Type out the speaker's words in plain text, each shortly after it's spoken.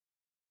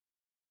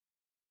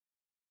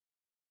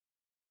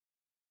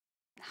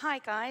Hi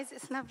guys,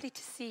 it's lovely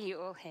to see you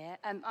all here.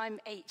 I'm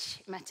H.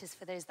 Metters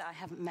for those that I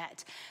haven't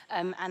met,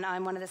 and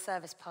I'm one of the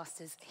service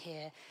pastors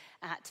here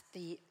at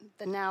the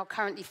now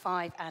currently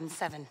 5 and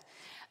 7.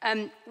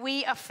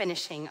 We are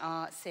finishing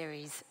our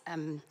series,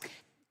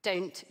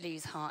 Don't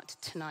Lose Heart,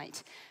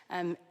 tonight.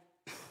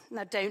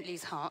 Now, don't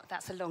lose heart,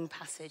 that's a long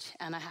passage,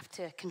 and I have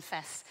to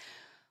confess,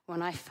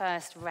 when I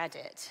first read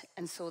it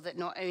and saw that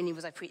not only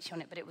was I preaching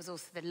on it, but it was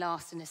also the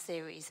last in a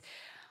series,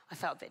 I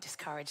felt a bit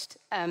discouraged.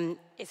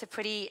 It's a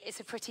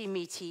pretty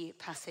meaty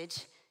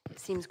passage. It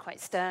seems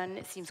quite stern,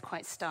 it seems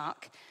quite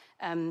stark,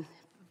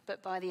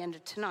 but by the end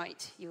of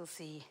tonight, you'll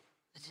see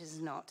that it is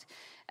not.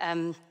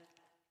 I'm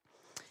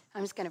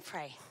just going to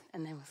pray,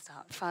 and then we'll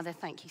start. Father,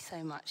 thank you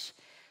so much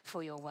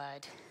for your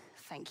word.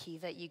 Thank you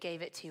that you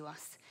gave it to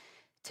us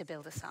to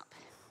build us up,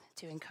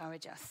 to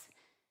encourage us,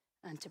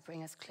 and to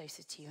bring us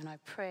closer to you. And I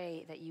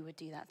pray that you would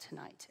do that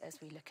tonight as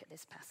we look at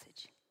this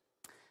passage.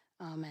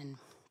 Amen.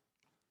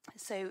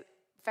 So,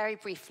 very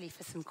briefly,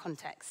 for some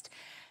context,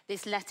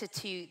 this letter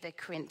to the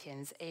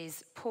Corinthians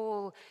is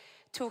Paul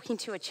talking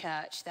to a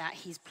church that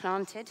he's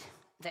planted,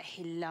 that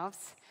he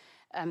loves,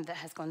 that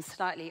has gone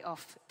slightly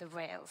off the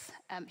rails.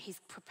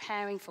 He's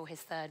preparing for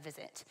his third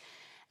visit,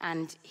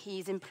 and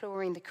he's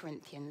imploring the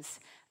Corinthians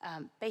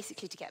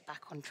basically to get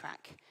back on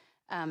track.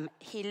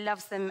 He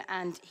loves them,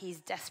 and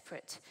he's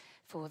desperate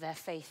for their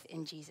faith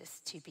in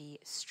Jesus to be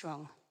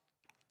strong.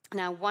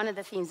 Now, one of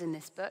the themes in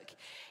this book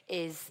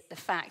is the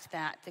fact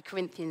that the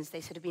Corinthians, they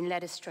sort of been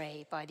led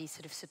astray by these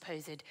sort of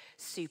supposed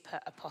super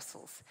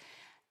apostles.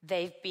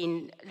 They've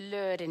been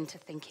lured into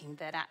thinking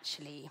that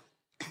actually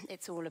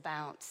it's all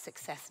about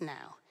success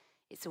now.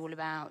 It's all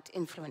about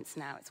influence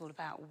now. It's all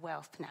about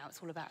wealth now.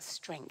 It's all about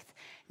strength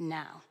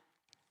now.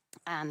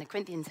 And the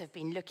Corinthians have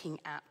been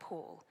looking at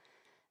Paul,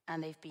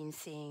 and they've been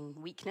seeing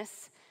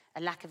weakness,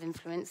 a lack of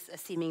influence, a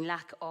seeming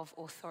lack of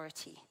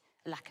authority,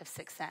 a lack of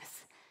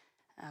success.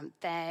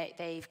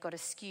 They've got a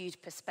skewed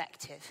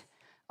perspective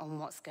on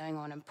what's going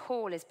on. And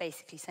Paul is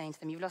basically saying to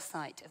them, you've lost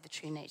sight of the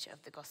true nature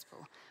of the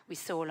gospel. We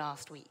saw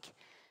last week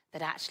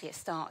that actually it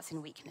starts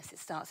in weakness. It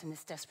starts in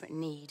this desperate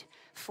need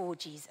for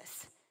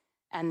Jesus.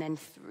 And then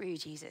through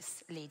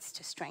Jesus leads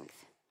to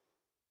strength.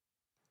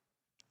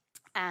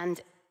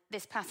 And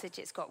this passage,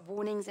 it's got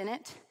warnings in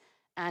it,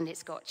 and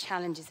it's got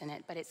challenges in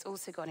it, but it's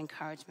also got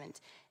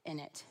encouragement in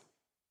it.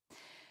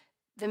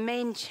 The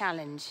main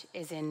challenge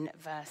is in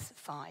verse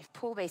 5.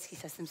 Paul basically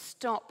says to them,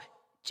 stop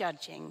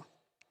judging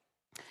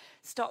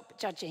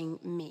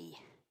me.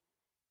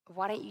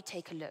 Why don't you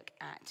take a look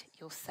at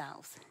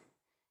yourselves?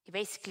 He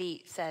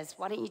basically says,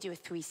 why don't you do a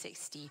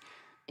 360,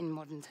 in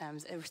modern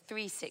terms, a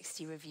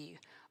 360 review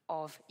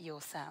of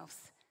yourselves.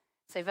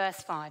 So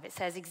verse 5, it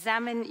says,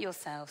 examine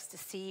yourselves to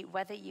see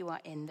whether you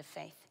are in the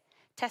faith.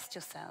 Test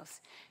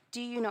yourselves.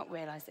 Do you not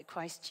realize that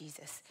Christ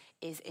Jesus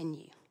is in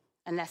you?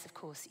 Unless, of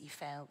course, you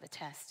fail the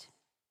test.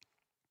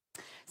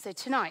 So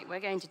tonight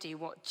we're going to do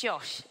what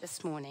Josh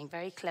this morning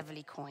very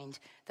cleverly coined,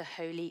 the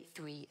Holy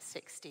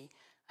 360.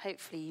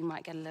 Hopefully you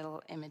might get a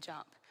little image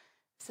up.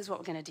 This is what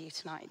we're going to do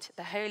tonight,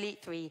 the Holy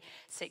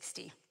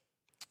 360.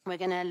 We're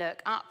going to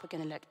look up, we're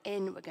going to look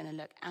in, we're going to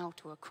look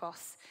out or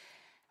across.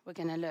 We're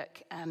going to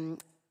look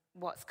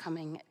what's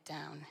coming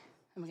down,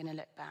 and we're going to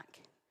look back.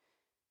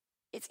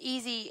 It's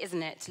easy,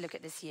 isn't it, to look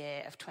at this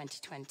year of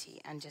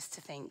 2020 and just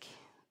to think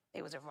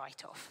it was a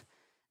write-off.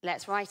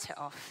 Let's write it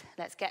off.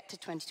 Let's get to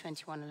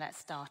 2021 and let's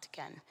start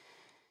again.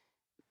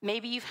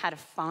 Maybe you've had a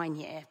fine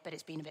year, but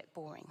it's been a bit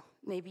boring.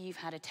 Maybe you've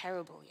had a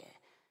terrible year.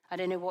 I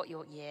don't know what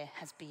your year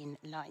has been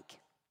like.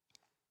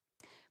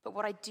 But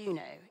what I do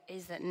know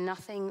is that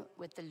nothing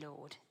with the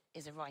Lord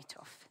is a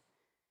write-off.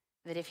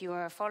 That if you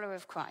are a follower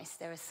of Christ,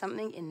 there is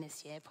something in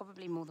this year,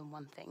 probably more than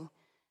one thing,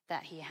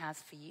 that he has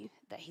for you,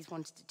 that he's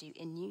wanted to do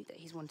in you, that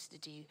he's wanted to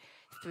do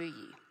through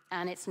you.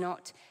 And it's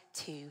not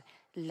too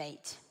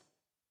late.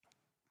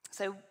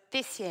 So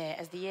this year,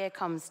 as the year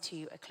comes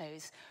to a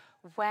close,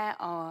 where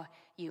are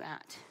you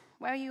at?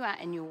 Where are you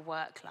at in your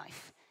work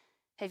life?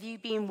 Have you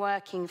been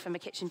working from a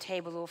kitchen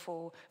table or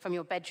from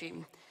your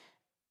bedroom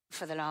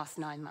for the last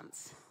 9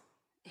 months?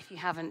 If you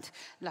haven't,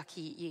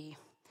 lucky you.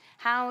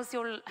 How's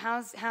your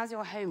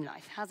home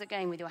life? How's it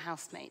going with your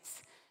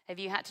housemates? Have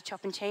you had to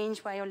chop and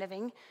change where you're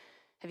living?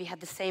 Have you had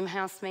the same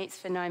housemates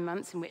for 9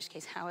 months? In which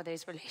case, how are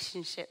those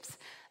relationships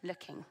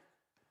looking?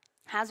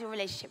 How's your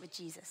relationship with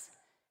Jesus?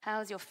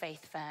 How's your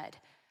faith fared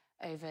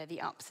over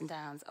the ups and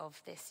downs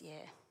of this year?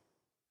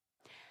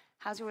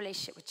 How's your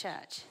relationship with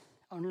church?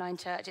 Online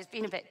church, it's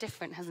been a bit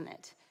different, hasn't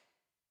it?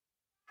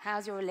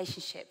 How's your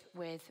relationship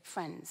with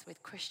friends,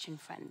 with Christian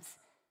friends,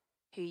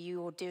 who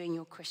you're doing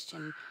your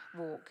Christian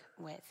walk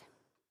with?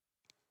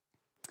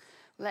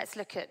 Let's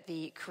look at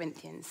the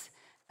Corinthians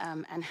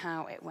and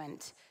how it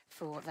went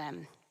for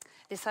them.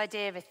 This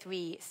idea of a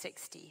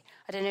 360,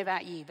 I don't know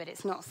about you, but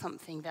it's not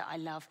something that I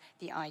love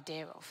the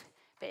idea of.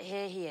 But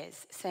here he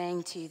is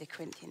saying to the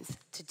Corinthians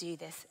to do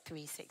this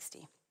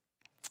 360.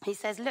 He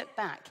says, look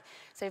back.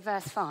 So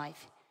verse 5,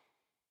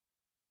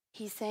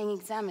 he's saying,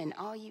 examine,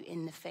 are you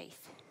in the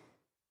faith?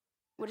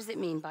 What does it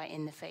mean by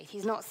in the faith?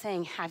 He's not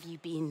saying, have you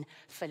been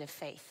full of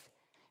faith?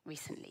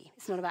 recently.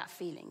 It's not about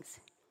feelings.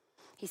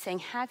 He's saying,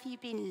 have you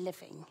been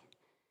living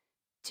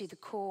to the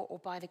core or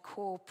by the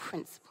core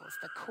principles,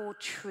 the core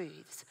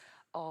truths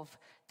of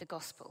the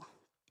gospel?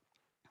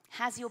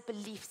 Has your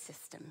belief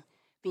system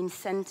been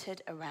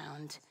centered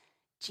around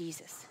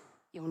Jesus,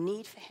 your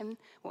need for him,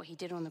 what he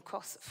did on the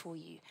cross for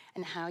you,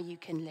 and how you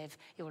can live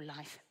your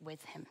life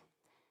with him?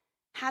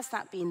 Has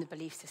that been the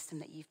belief system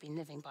that you've been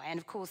living by? And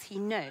of course, he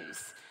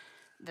knows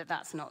that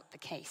that's not the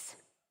case.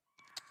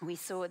 We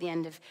saw at the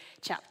end of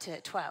chapter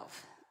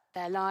 12,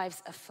 their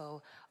lives are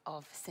full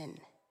of sin.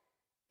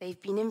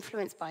 They've been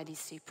influenced by these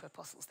super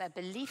apostles. Their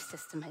belief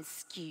system has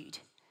skewed.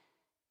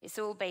 It's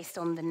all based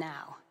on the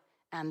now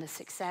and the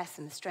success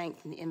and the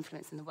strength and the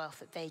influence and the wealth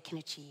that they can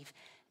achieve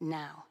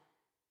now.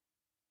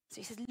 So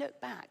he says, look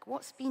back.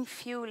 What's been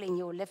fueling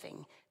your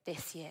living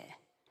this year?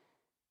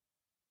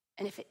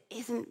 And if it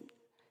isn't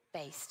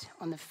based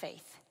on the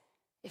faith,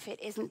 if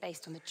it isn't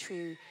based on the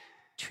true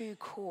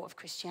core of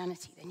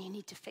Christianity, then you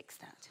need to fix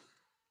that.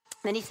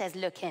 Then he says,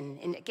 look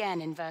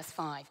again in verse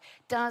 5.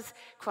 Does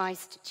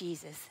Christ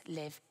Jesus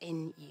live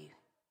in you?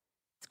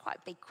 It's quite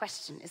a big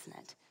question, isn't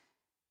it?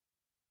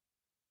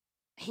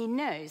 He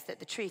knows that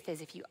the truth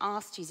is, if you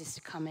ask Jesus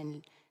to come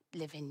and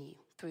live in you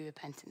through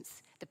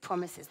repentance, the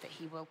promise is that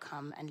he will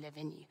come and live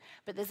in you.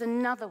 But there's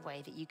another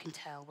way that you can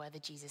tell whether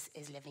Jesus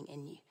is living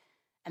in you,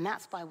 and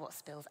that's by what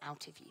spills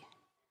out of you.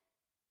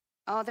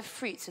 Are the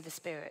fruits of the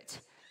Spirit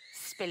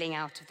spilling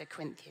out of the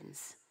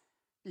Corinthians?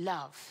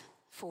 Love,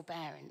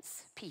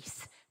 forbearance,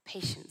 peace,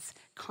 patience,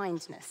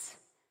 kindness.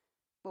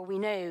 Well, we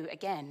know,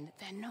 again,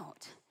 they're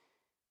not.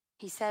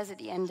 He says at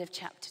the end of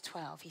chapter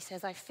 12, he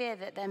says, I fear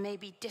that there may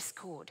be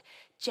discord,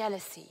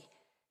 jealousy,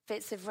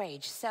 fits of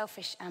rage,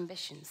 selfish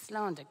ambition,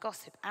 slander,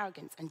 gossip,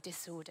 arrogance, and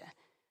disorder.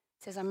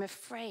 He says, I'm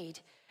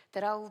afraid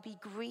that I will be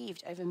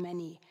grieved over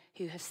many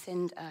who have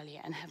sinned earlier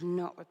and have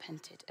not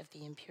repented of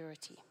the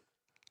impurity.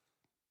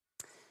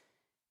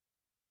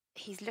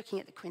 He's looking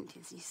at the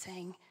Corinthians and he's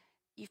saying,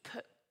 you've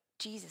put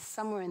Jesus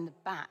somewhere in the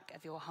back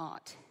of your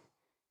heart,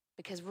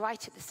 because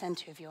right at the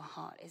center of your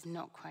heart is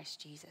not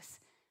Christ Jesus.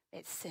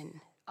 It's sin,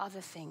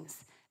 other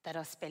things that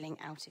are spilling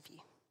out of you.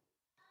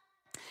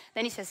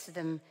 Then he says to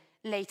them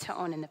later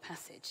on in the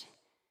passage,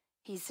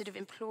 he's sort of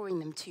imploring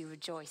them to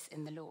rejoice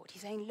in the Lord.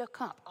 He's saying, look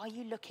up. Are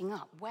you looking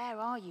up? Where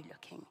are you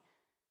looking?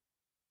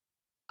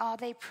 Are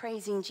they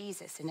praising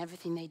Jesus in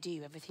everything they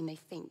do, everything they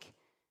think?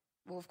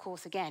 Well, of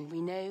course, again,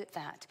 we know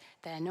that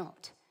they're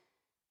not.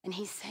 And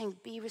he's saying,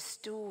 be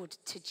restored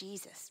to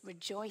Jesus.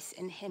 Rejoice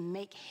in him.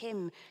 Make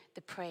him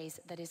the praise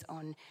that is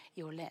on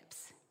your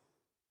lips.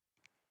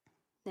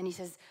 Then he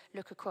says,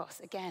 look across.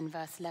 Again,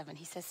 verse 11.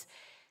 He says,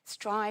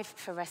 strive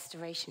for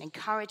restoration.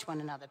 Encourage one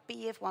another.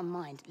 Be of one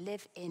mind.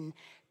 Live in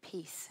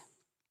peace.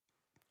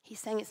 He's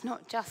saying it's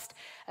not just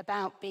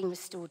about being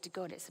restored to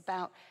God. It's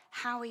about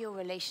how are your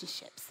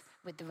relationships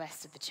with the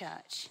rest of the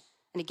church.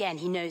 And again,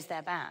 he knows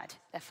they're bad.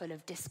 They're full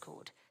of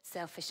discord,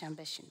 selfish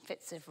ambition,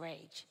 fits of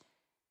rage.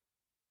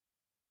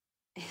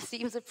 It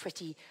seems a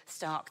pretty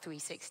stark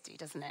 360,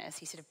 doesn't it, as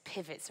he sort of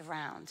pivots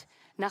around.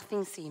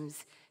 Nothing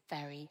seems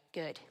very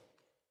good.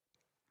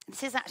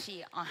 This is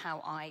actually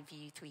how I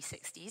view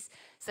 360s.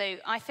 So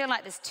I feel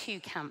like there's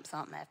two camps,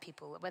 aren't there,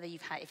 people,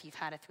 if you've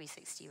had a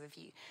 360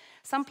 review.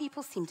 Some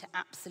people seem to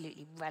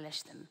absolutely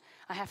relish them.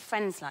 I have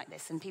friends like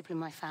this and people in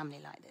my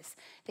family like this.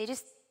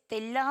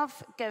 They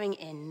love going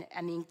in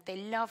and they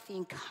love the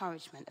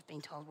encouragement of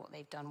being told what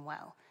they've done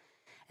well.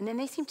 And then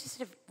they seem to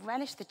sort of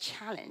relish the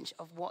challenge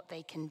of what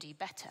they can do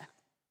better.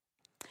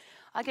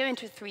 I go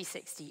into a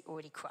 360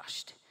 already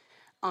crushed.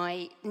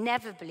 I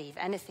never believe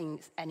anything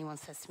anyone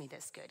says to me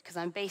that's good, because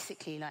I'm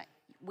basically like,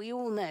 we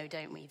all know,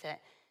 don't we,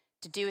 that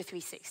to do a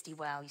 360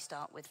 well, you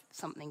start with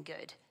something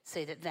good,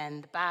 so that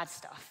then the bad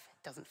stuff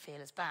doesn't feel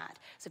as bad.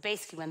 So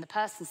basically, when the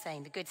person's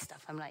saying the good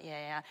stuff, I'm like,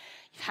 yeah,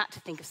 you've had to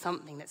think of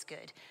something that's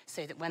good,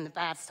 so that when the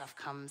bad stuff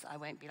comes, I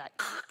won't be like,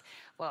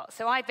 well,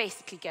 so I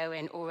basically go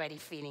in already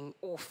feeling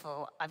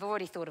awful. I've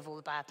already thought of all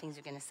the bad things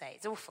you're going to say.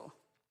 It's awful.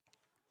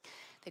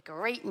 The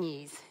great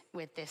news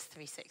with this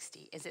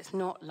 360 is it's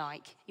not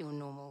like your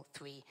normal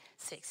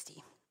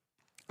 360.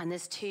 And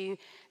there's two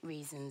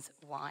reasons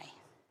why.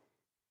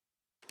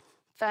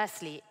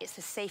 Firstly, it's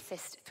the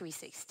safest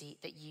 360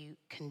 that you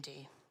can do.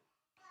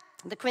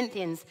 The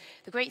Corinthians,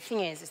 the great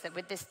thing is that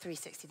with this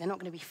 360, they're not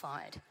going to be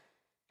fired.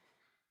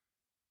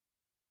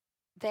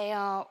 They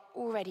are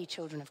already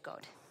children of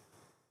God.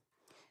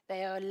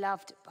 They are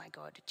loved by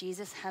God.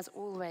 Jesus has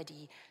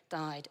already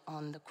died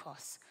on the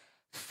cross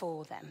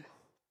for them.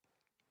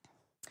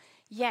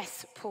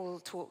 Yes, Paul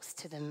talks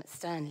to them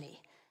sternly.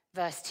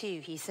 Verse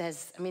 2, he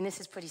says, this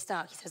is pretty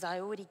stark. He says, I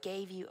already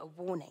gave you a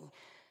warning,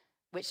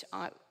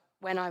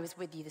 when I was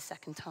with you the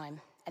second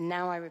time, and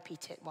now I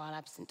repeat it while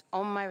absent.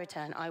 On my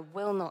return, I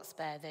will not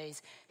spare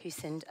those who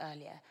sinned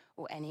earlier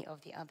or any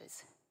of the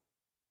others.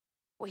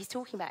 What he's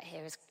talking about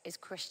here is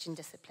Christian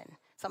discipline,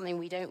 something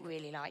we don't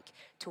really like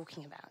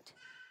talking about.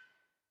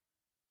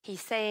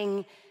 He's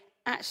saying,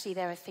 actually,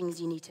 there are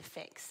things you need to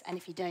fix, and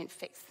if you don't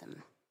fix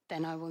them,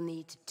 then I will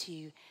need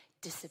to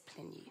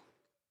discipline you.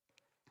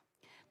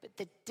 But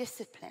the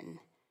discipline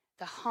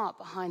the heart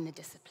behind the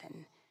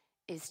discipline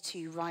is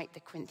to right the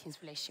Corinthians'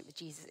 relationship with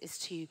Jesus, is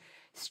to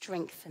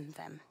strengthen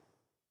them.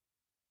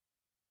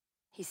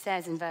 He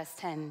says in verse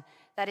 10,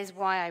 that is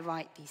why I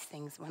write these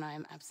things when I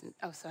am absent.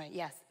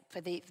 For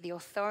the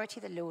authority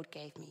the Lord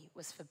gave me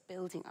was for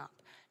building up,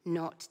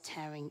 not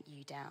tearing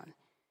you down.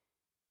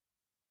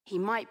 He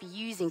might be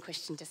using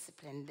Christian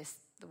discipline,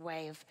 the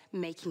way of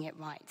making it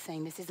right,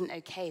 saying this isn't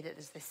okay that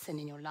there's this sin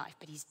in your life,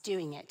 but he's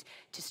doing it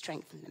to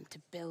strengthen them, to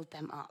build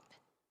them up.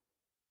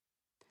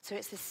 So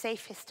it's the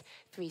safest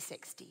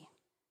 360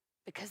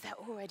 because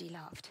they're already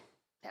loved.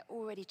 They're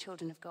already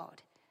children of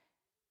God.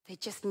 They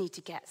just need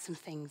to get some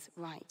things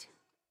right.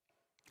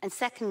 And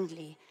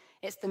secondly,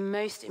 it's the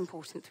most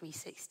important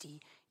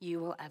 360 you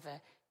will ever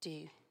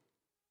do.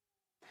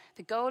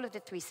 The goal of the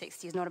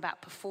 360 is not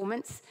about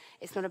performance.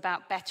 It's not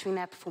about bettering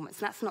their performance.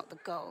 That's not the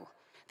goal.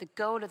 The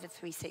goal of the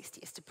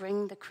 360 is to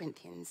bring the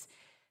Corinthians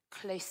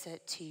closer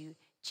to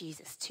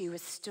Jesus, to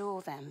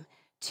restore them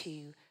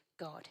to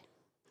God.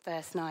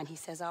 Verse 9, he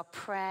says, our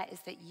prayer is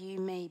that you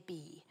may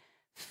be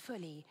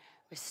fully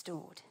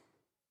restored.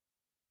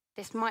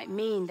 This might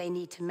mean they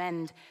need to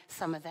mend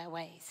some of their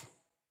ways,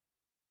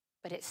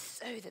 but it's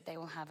so that they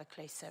will have a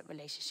closer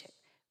relationship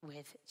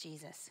with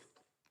Jesus.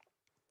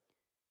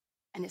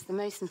 And it's the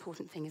most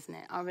important thing, isn't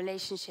it? Our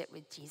relationship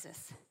with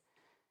Jesus.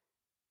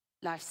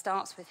 Life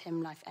starts with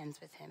him, life ends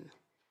with him.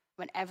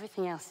 When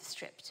everything else is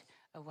stripped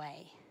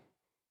away,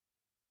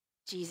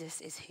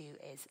 Jesus is who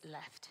is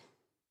left.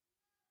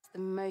 It's the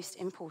most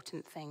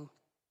important thing.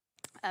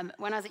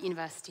 When I was at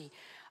university,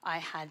 I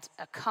had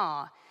a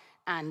car,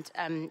 and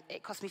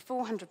it cost me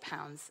 £400,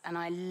 and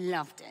I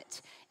loved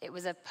it. It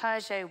was a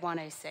Peugeot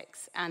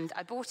 106, and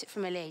I bought it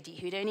from a lady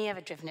who'd only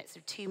ever driven it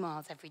 2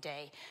 miles every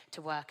day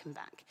to work and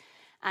back.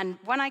 And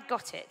when I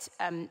got it,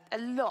 a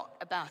lot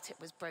about it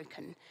was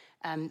broken.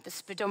 The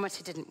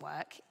speedometer didn't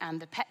work, and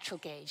the petrol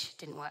gauge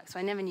didn't work, so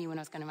I never knew when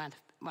I was going to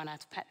run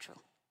out of petrol.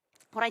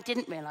 What I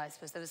didn't realise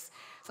was there was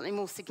something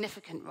more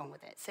significant wrong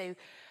with it. So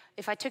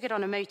if I took it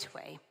on a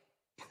motorway,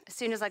 as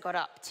soon as I got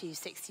up to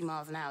 60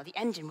 miles an hour, the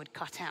engine would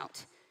cut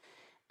out,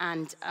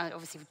 and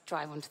obviously would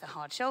drive onto the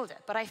hard shoulder.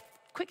 But I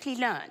quickly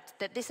learned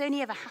that this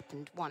only ever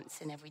happened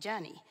once in every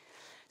journey.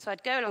 So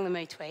I'd go along the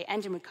motorway,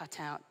 engine would cut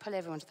out, pull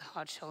over onto the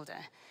hard shoulder,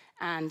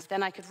 and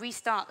then I could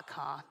restart the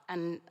car,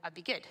 and I'd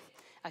be good.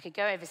 I could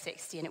go over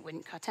 60, and it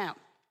wouldn't cut out.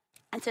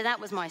 And so that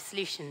was my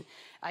solution.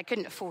 I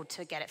couldn't afford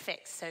to get it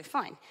fixed, so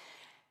fine.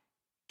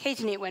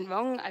 Occasionally it went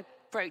wrong. I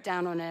broke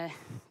down on a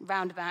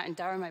roundabout in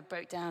Durham. I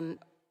broke down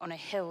on a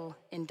hill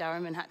in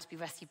Durham and had to be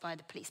rescued by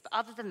the police. But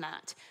other than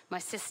that, my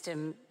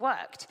system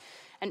worked.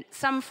 And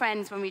some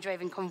friends, when we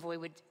drove in convoy,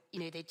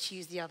 they'd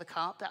choose the other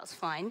car. That was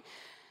fine.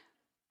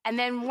 And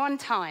then one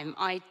time,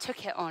 I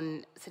took it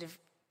on sort of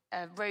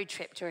a road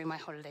trip during my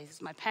holidays.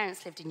 My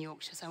parents lived in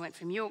Yorkshire, so I went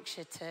from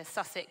Yorkshire to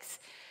Sussex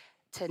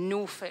to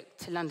Norfolk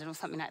to London or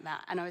something like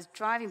that. And I was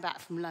driving back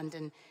from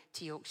London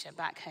to Yorkshire,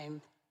 back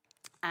home.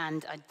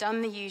 And I'd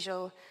done the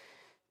usual,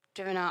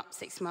 driven up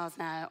 60 miles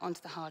an hour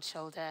onto the hard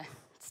shoulder,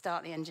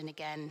 start the engine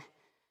again,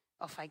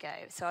 off I go.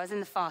 So I was in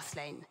the fast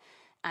lane,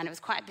 and it was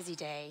quite a busy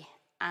day.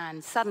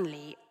 And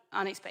suddenly,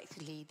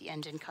 unexpectedly, the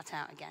engine cut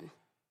out again.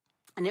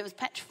 And it was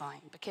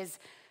petrifying because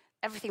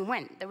everything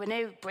went. There were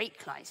no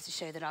brake lights to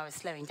show that I was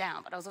slowing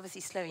down, but I was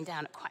obviously slowing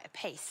down at quite a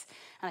pace.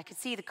 And I could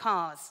see the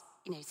cars,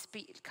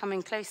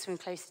 coming closer and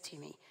closer to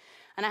me.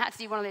 And I had to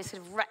do one of those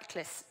sort of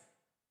reckless,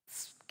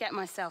 get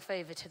myself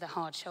over to the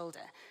hard shoulder,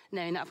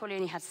 knowing that I probably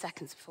only had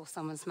seconds before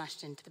someone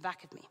smashed into the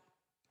back of me.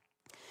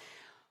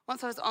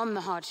 Once I was on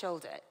the hard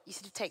shoulder, you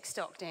sort of take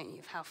stock, don't you,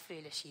 of how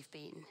foolish you've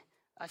been.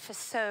 For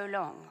so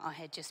long, I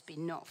had just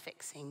been not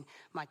fixing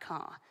my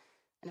car.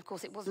 And of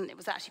course, it was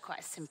actually quite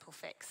a simple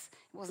fix.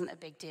 It wasn't a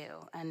big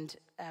deal. And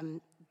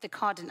the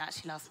car didn't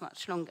actually last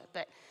much longer.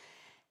 But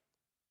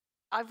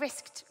I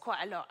risked quite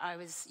a lot. I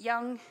was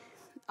young.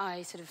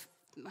 I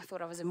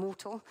thought I was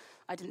immortal.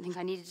 I didn't think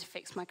I needed to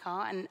fix my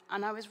car. And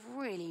I was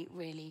really,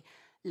 really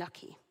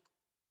lucky.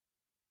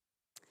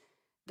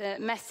 The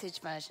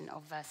Message version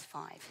of verse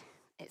 5,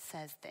 it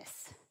says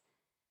this: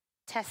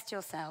 test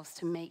yourselves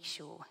to make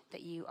sure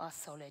that you are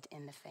solid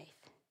in the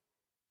faith.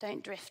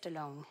 Don't drift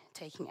along,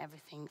 taking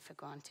everything for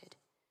granted.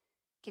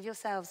 Give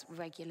yourselves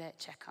regular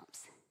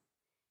checkups.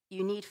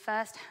 You need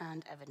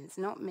first-hand evidence,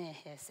 not mere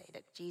hearsay,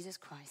 that Jesus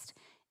Christ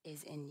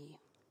is in you.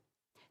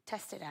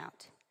 Test it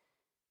out.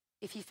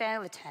 If you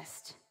fail the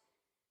test,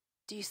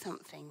 do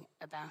something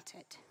about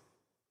it.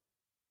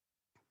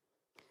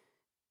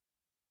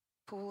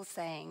 Paul's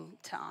saying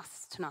to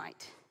us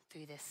tonight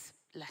through this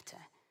letter,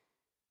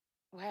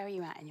 where are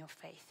you at in your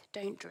faith?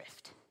 Don't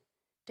drift.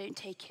 Don't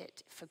take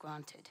it for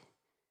granted.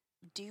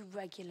 Do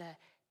regular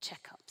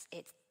checkups.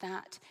 It's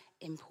that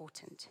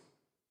important.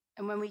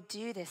 And when we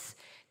do this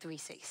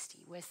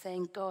 360, we're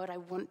saying, God, I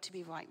want to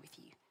be right with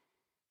you.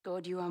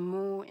 God, you are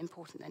more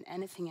important than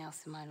anything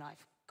else in my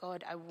life.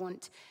 God, I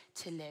want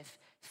to live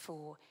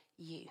for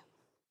you.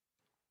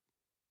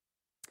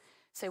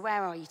 So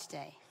where are you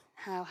today?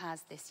 How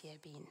has this year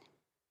been?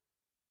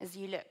 As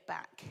you look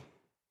back,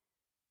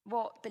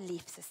 What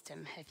belief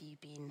system have you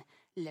been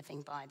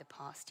living by the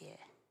past year?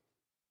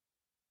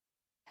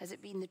 Has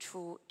it been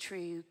the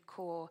true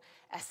core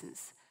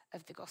essence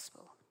of the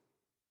gospel?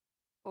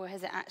 Or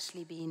has it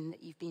actually been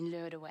that you've been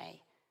lured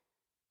away?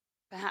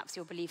 Perhaps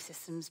your belief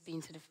system's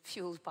been sort of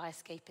fueled by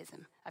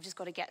escapism. I've just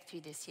got to get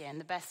through this year, and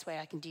the best way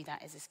I can do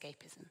that is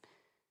escapism.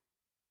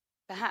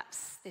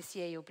 Perhaps this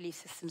year your belief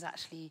system's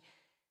actually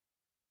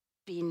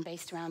been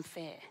based around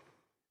fear.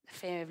 The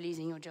fear of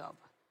losing your job,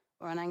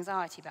 or an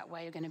anxiety about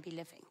where you're going to be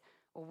living,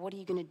 or what are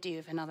you going to do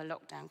if another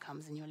lockdown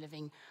comes and you're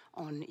living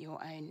on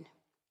your own.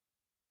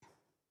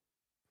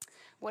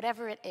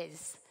 Whatever it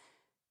is,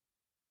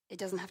 it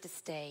doesn't have to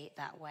stay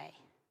that way.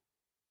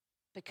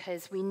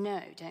 Because we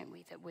know, don't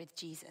we, that with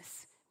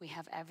Jesus, we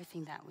have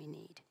everything that we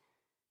need.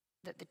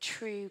 That the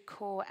true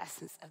core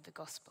essence of the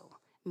gospel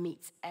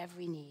meets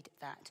every need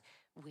that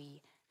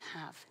we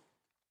have.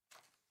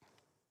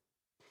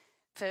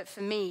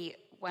 For me,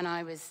 when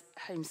I was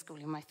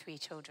homeschooling my 3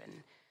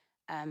 children,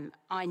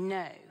 I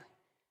know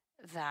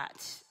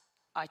that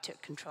I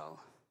took control.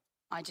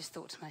 I just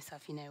thought to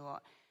myself, you know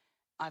what,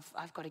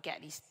 I've got to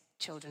get these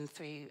children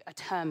through a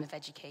term of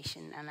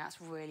education, and that's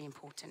really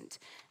important.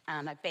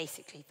 And I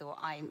basically thought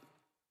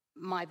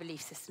my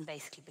belief system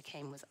basically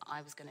became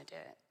I was going to do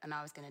it, and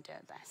I was going to do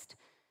it best.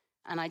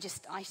 And I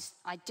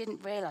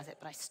didn't realize it,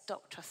 but I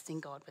stopped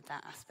trusting God with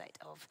that aspect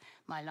of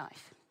my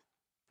life.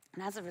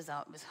 And as a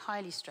result, it was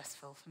highly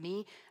stressful for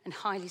me and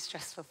highly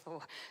stressful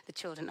for the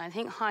children. I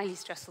think highly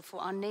stressful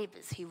for our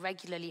neighbors who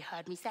regularly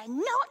heard me say,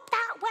 "Not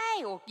that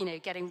way," or,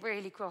 getting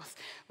really cross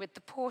with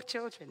the poor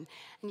children.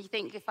 And you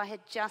think if I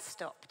had just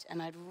stopped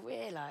and I'd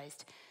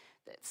realized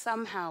that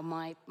somehow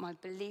my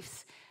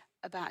beliefs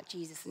about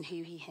Jesus and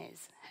who he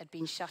is had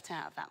been shut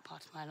out of that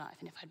part of my life,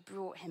 and if I'd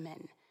brought him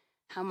in,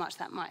 how much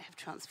that might have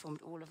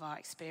transformed all of our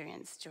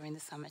experience during the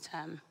summer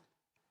term.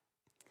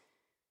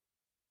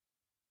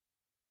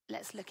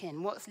 Let's look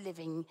in. What's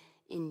living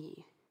in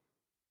you?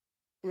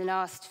 In the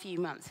last few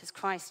months, has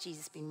Christ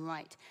Jesus been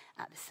right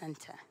at the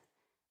center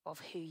of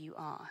who you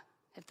are?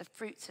 Have the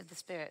fruits of the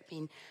Spirit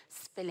been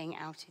spilling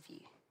out of you?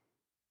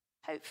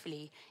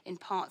 Hopefully, in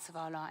parts of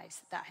our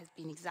lives, that has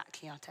been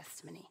exactly our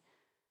testimony.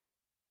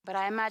 But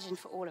I imagine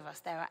for all of us,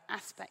 there are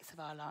aspects of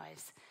our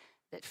lives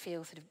that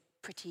feel sort of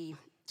pretty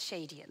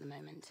shady at the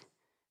moment,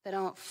 that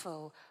aren't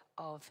full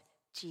of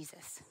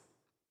Jesus.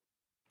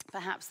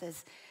 Perhaps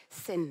there's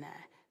sin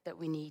there that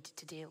we need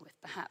to deal with.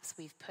 Perhaps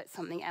we've put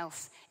something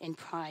else in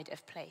pride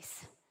of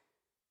place.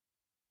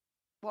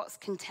 What's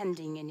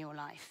contending in your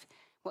life?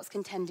 What's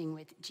contending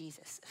with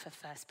Jesus for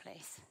first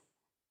place?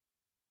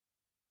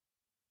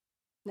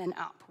 Then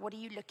up. What are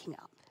you looking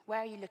up? Where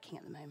are you looking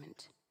at the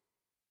moment?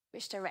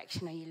 Which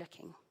direction are you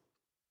looking?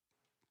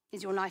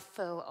 Is your life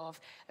full of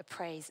a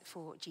praise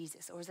for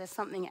Jesus? Or is there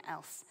something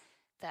else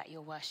that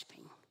you're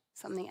worshipping?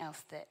 Something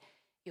else that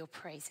you're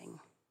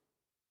praising?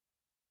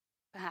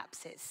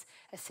 Perhaps it's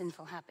a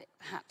sinful habit.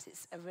 Perhaps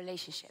it's a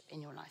relationship in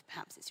your life.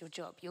 Perhaps it's your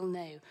job. You'll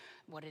know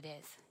what it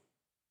is.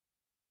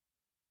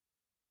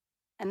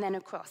 And then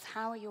across,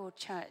 how are your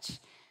church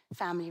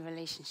family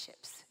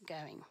relationships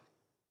going?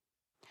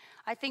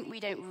 I think we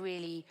don't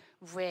really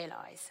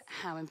realize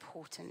how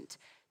important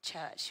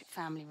church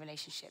family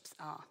relationships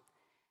are.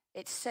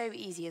 It's so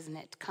easy, isn't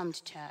it, to come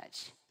to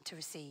church, to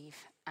receive,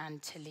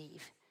 and to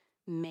leave.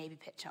 Maybe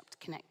pitch up to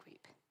Connect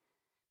Group.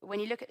 But when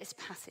you look at this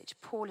passage,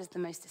 Paul is the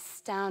most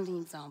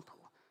astounding example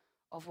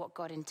of what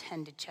God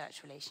intended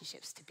church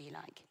relationships to be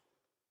like.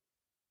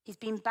 He's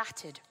been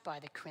battered by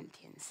the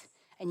Corinthians,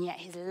 and yet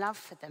his love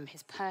for them,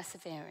 his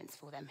perseverance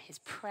for them, his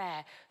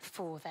prayer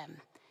for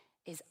them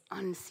is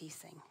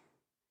unceasing.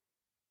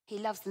 He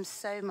loves them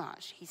so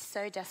much, he's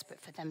so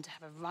desperate for them to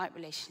have a right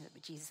relationship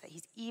with Jesus that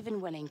he's even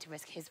willing to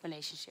risk his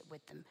relationship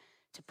with them,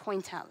 to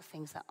point out the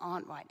things that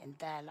aren't right in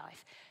their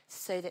life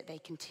so that they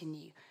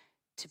continue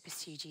to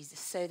pursue Jesus,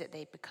 so that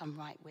they become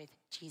right with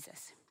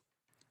Jesus.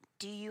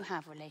 Do you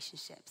have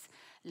relationships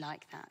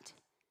like that?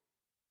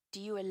 Do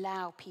you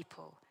allow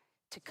people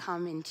to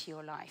come into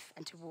your life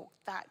and to walk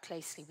that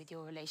closely with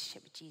your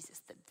relationship with Jesus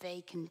that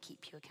they can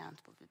keep you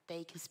accountable, that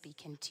they can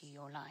speak into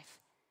your life?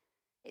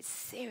 It's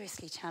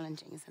seriously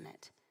challenging, isn't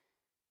it?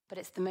 But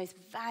it's the most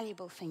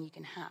valuable thing you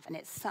can have, and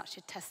it's such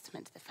a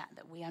testament to the fact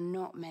that we are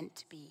not meant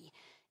to be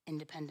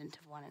independent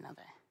of one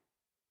another.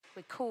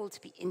 We're called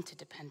to be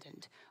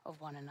interdependent of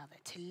one another,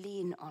 to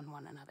lean on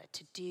one another,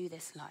 to do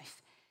this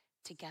life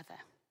together.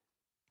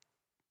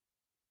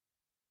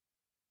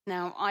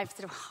 Now, I've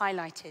sort of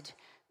highlighted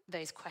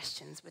those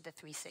questions with the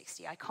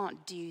 360. I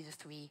can't do the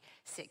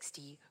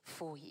 360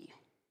 for you.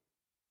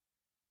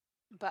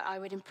 But I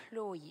would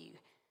implore you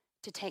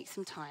to take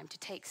some time, to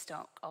take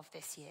stock of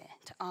this year,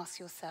 to ask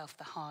yourself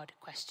the hard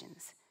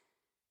questions,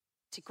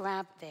 to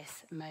grab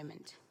this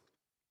moment.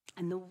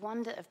 And the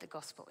wonder of the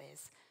gospel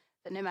is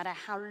that no matter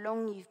how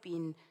long you've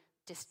been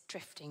just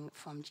drifting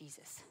from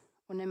Jesus,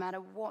 or no matter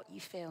what you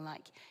feel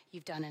like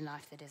you've done in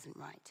life that isn't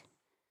right,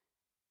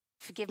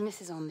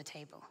 forgiveness is on the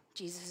table.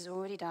 Jesus has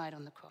already died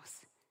on the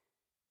cross.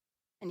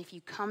 And if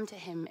you come to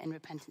him in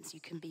repentance, you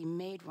can be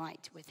made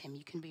right with him.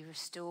 You can be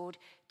restored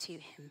to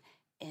him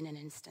in an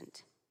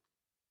instant.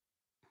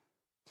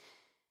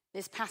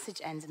 This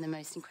passage ends in the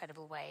most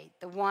incredible way.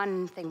 The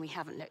one thing we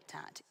haven't looked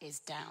at is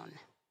down.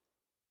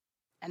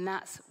 And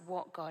that's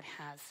what God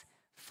has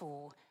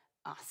for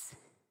us.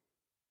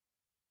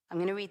 I'm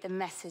going to read the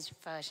Message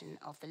version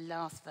of the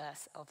last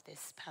verse of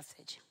this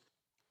passage.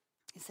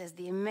 It says,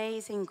 "The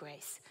amazing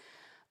grace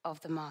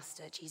of the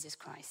Master, Jesus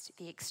Christ,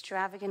 the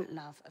extravagant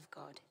love of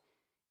God,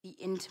 the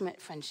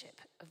intimate friendship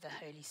of the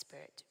Holy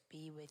Spirit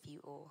be with you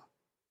all."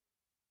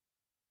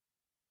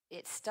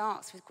 It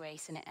starts with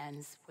grace and it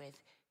ends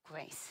with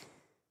grace.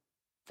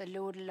 The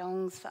Lord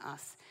longs for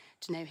us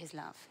to know his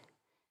love,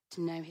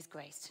 to know his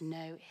grace, to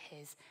know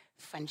his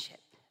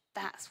friendship.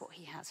 That's what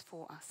he has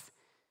for us.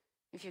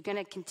 If you're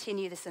going to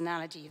continue this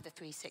analogy of the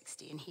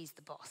 360 and he's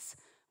the boss,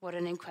 what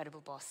an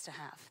incredible boss to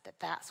have,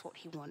 that's what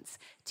he wants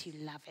to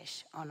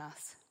lavish on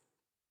us.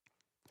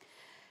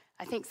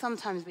 I think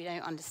sometimes we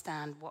don't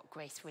understand what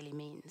grace really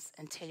means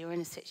until you're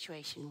in a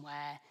situation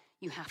where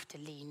you have to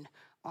lean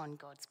on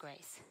God's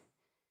grace.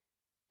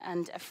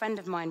 And a friend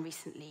of mine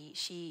recently,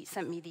 she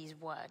sent me these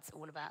words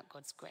all about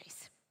God's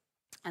grace.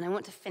 And I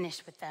want to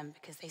finish with them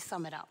because they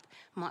sum it up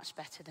much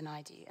better than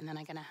I do. And then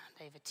I'm going to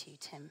hand over to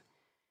Tim.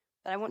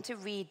 But I want to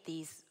read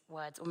these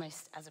words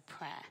almost as a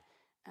prayer.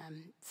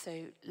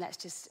 So let's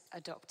just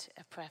adopt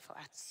a prayerful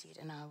attitude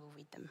and I will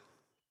read them.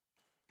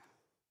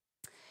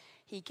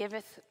 "He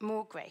giveth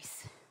more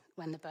grace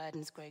when the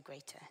burdens grow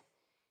greater.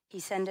 He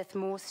sendeth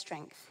more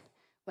strength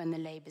when the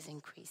labours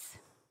increase.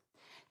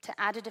 To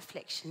added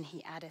affliction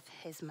he addeth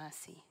his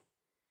mercy.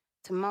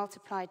 To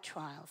multiplied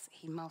trials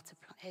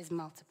his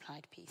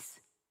multiplied peace.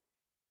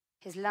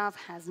 His love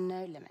has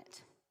no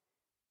limit.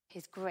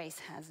 His grace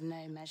has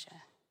no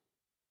measure.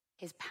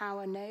 His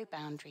power no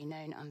boundary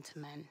known unto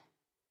men.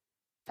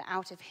 For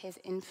out of his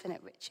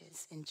infinite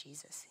riches in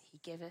Jesus he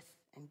giveth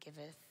and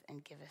giveth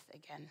and giveth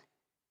again.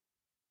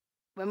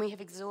 When we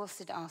have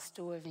exhausted our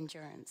store of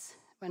endurance,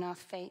 when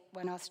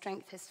our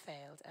strength has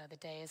failed ere the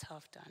day is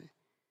half done,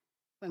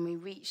 when we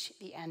reach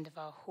the end of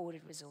our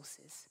hoarded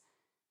resources,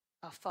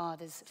 our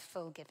Father's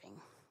full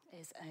giving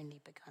is only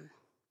begun."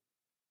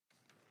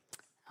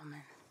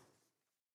 Amen.